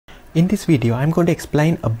In this video, I'm going to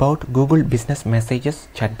explain about Google Business Messages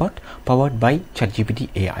chatbot powered by ChatGPT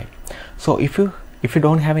AI. So if you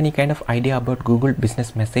don't have any kind of idea about Google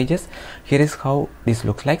Business Messages, here is how this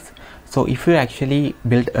looks like. So if you actually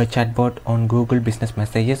build a chatbot on Google Business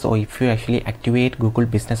Messages, or if you actually activate Google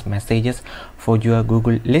Business Messages for your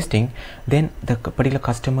Google listing, then the particular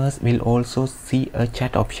customers will also see a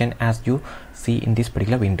chat option as you see in this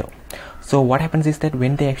particular window. So what happens is that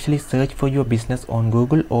when they actually search for your business on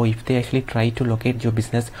Google, or if they actually try to locate your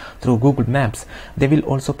business through Google Maps, they will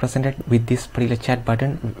also present it with this particular chat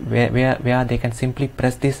button where they can simply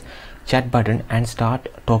press this chat button and start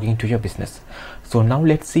talking to your business. So now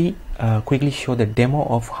let's see quickly show the demo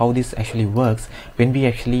of how this actually works when we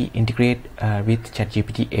actually integrate with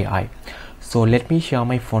ChatGPT AI. So let me share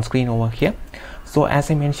my phone screen over here. So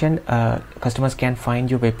as I mentioned, customers can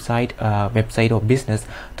find your website or business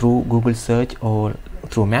through Google search or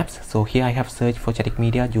through Maps. So here I have searched for Chatic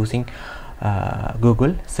Media using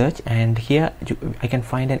Google search, and here I can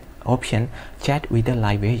find an option chat with a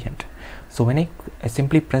live agent. So when I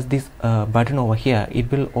simply press this button over here,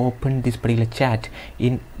 it will open this particular chat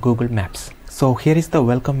in Google Maps. So here is the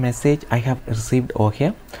welcome message I have received over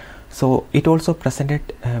here. So it also presented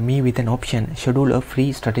me with an option schedule a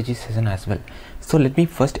free strategy session as well. So let me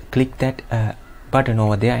first click that button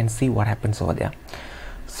over there and see what happens over there.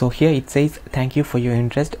 So here it says thank you for your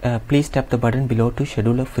interest, please tap the button below to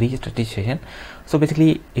schedule a free strategy session. So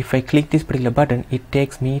basically if I click this particular button, it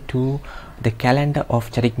takes me to the calendar of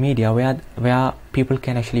Chatic Media where people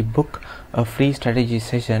can actually book a free strategy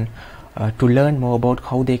session to learn more about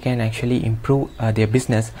how they can actually improve their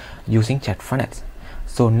business using chat funnels.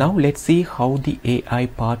 So now let's see how the AI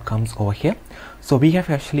part comes over here. So we have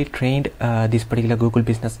actually trained this particular Google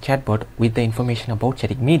Business chatbot with the information about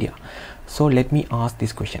Chatic Media. So let me ask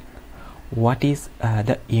this question. What is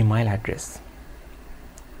the email address?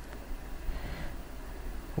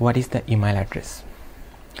 What is the email address?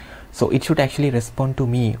 So it should actually respond to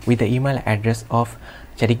me with the email address of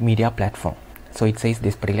Chatic Media platform. So it says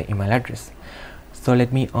this particular email address. So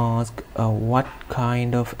let me ask what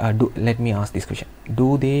kind of let me ask this question.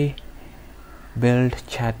 Do they build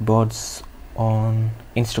chatbots on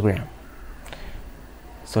Instagram?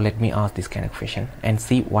 So let me ask this kind of question and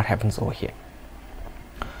see what happens over here.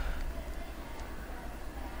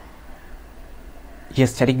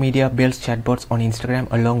 Yes, Chatic Media builds chatbots on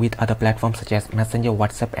Instagram along with other platforms such as Messenger,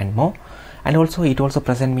 WhatsApp and more. And also it also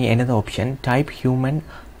present me another option, type human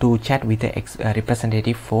to chat with a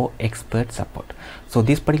representative for expert support. So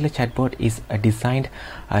this particular chatbot is designed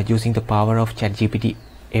using the power of ChatGPT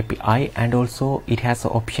API, and also it has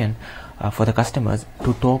an option for the customers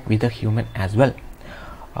to talk with a human as well.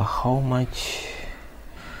 How much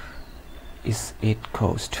is it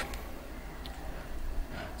cost?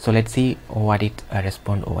 So let's see what it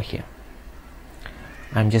respond over here.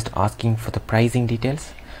 I'm just asking for the pricing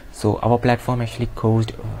details. So our platform actually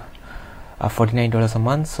cost $49 a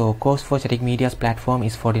month. So cost for Chatic Media's platform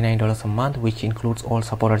is $49 a month, which includes all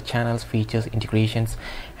supported channels, features, integrations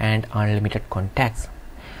and unlimited contacts.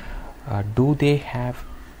 Do they have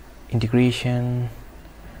integration?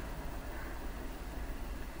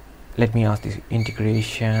 Let me ask this,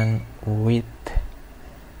 integration with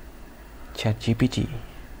ChatGPT.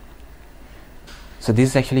 So this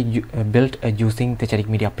is actually built using the Chatic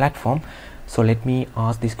Media platform. So let me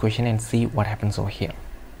ask this question and see what happens over here.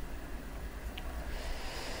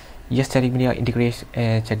 Yes, Chatic Media integrates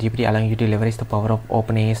ChatGPT, allowing you to leverage the power of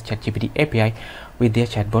OpenAI's ChatGPT API with their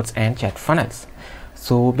chatbots and chat funnels.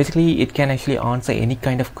 So basically it can actually answer any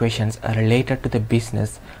kind of questions related to the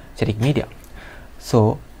business Chatic Media.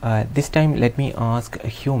 So this time let me ask a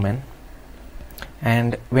human,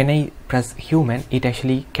 and when I press human, it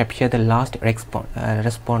actually capture the last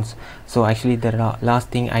response. So actually the last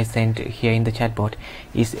thing I sent here in the chatbot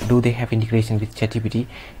is, do they have integration with ChatGPT?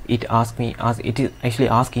 It is actually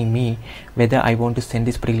asking me whether I want to send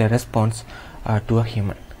this particular response to a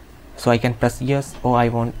human. So I can press yes, or I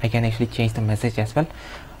can actually change the message as well.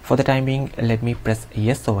 For the time being, let me press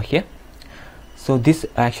yes over here. So this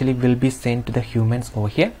actually will be sent to the humans over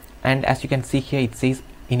here, and as you can see here, it says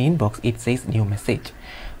in inbox, it says new message.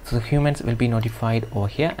 So the humans will be notified over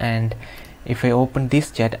here, and if I open this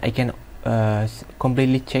chat, I can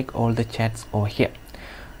completely check all the chats over here,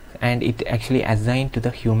 and it actually assigned to the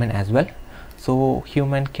human as well. So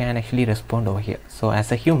human can actually respond over here. So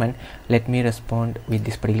as a human, let me respond with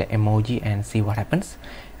this particular emoji and see what happens.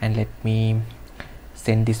 And let me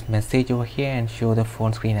send this message over here and show the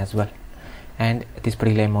phone screen as well, and this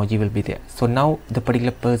particular emoji will be there. So now the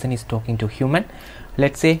particular person is talking to human.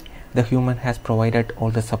 Let's say the human has provided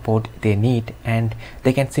all the support they need, and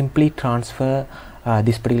they can simply transfer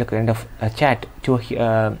this particular kind of chat to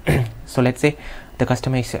so let's say the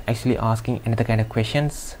customer is actually asking another kind of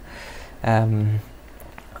questions.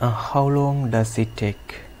 How long does it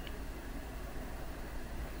take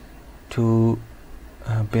to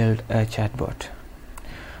build a chatbot?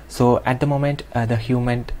 So at the moment the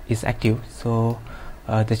human is active, so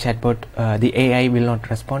the chatbot, the AI will not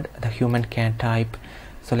respond. The human can type,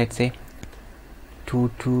 so let's say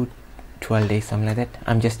 2 to 12 days, something like that.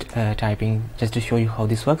 I'm just typing just to show you how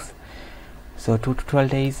this works. So 2 to 12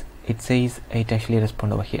 days it says it actually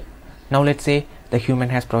respond over here. Now let's say the human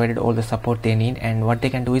has provided all the support they need, and what they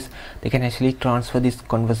can do is they can actually transfer this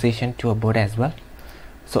conversation to a bot as well.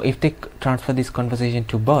 So if they transfer this conversation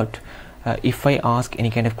to bot, if I ask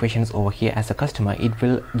any kind of questions over here as a customer, it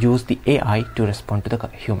will use the AI to respond to the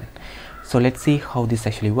human. So let's see how this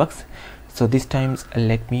actually works. So this times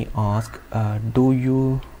let me ask, do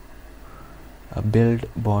you build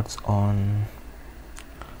bots on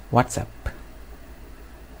WhatsApp?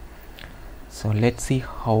 So let's see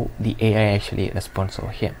how the AI actually responds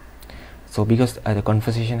over here. So because the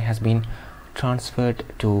conversation has been transferred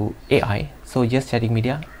to AI, so just Chatting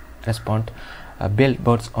Media respond build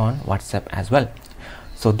bots on WhatsApp as well.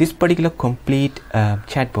 So this particular complete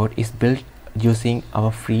chatbot is built using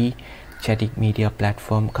our free Chatting Media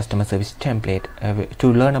platform customer service template.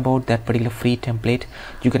 To learn about that particular free template,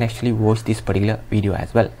 you can actually watch this particular video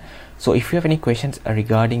as well. So if you have any questions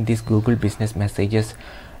regarding this Google Business Messages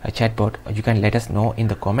chatbot, you can let us know in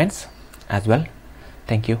the comments as well.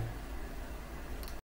 Thank you.